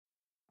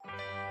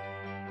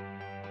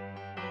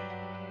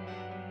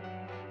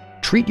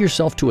Treat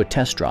yourself to a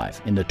test drive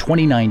in the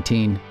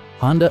 2019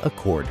 Honda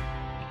Accord.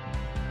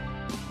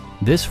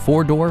 This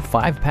four-door,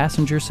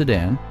 five-passenger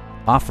sedan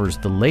offers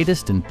the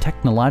latest in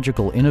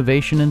technological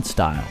innovation and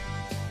style.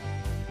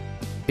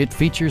 It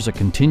features a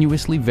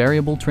continuously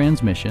variable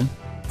transmission,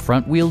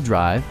 front-wheel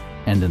drive,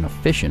 and an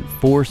efficient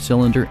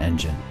four-cylinder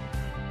engine.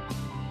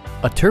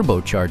 A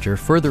turbocharger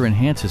further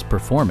enhances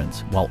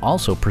performance while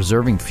also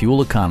preserving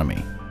fuel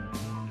economy.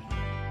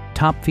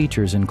 Top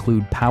features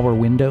include power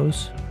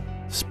windows,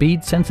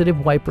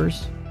 speed-sensitive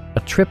wipers, a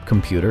trip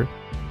computer,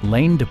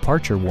 lane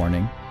departure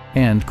warning,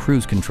 and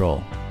cruise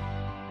control.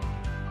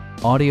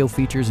 Audio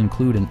features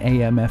include an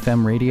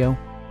AM/FM radio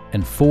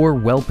and 4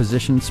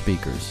 well-positioned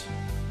speakers.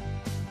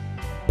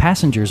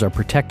 Passengers are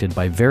protected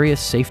by various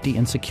safety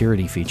and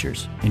security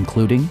features,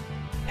 including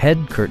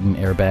head curtain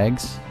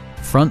airbags,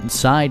 front and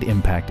side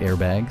impact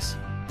airbags,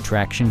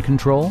 traction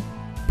control,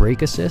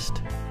 brake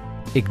assist,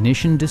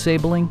 ignition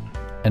disabling,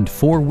 and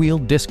 4-wheel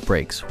disc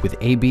brakes with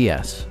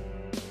ABS.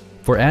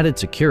 For added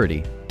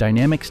security,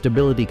 dynamic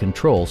stability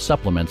control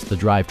supplements the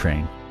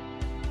drivetrain.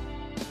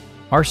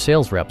 Our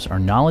sales reps are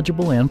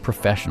knowledgeable and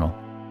professional.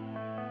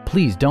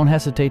 Please don't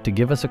hesitate to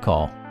give us a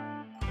call.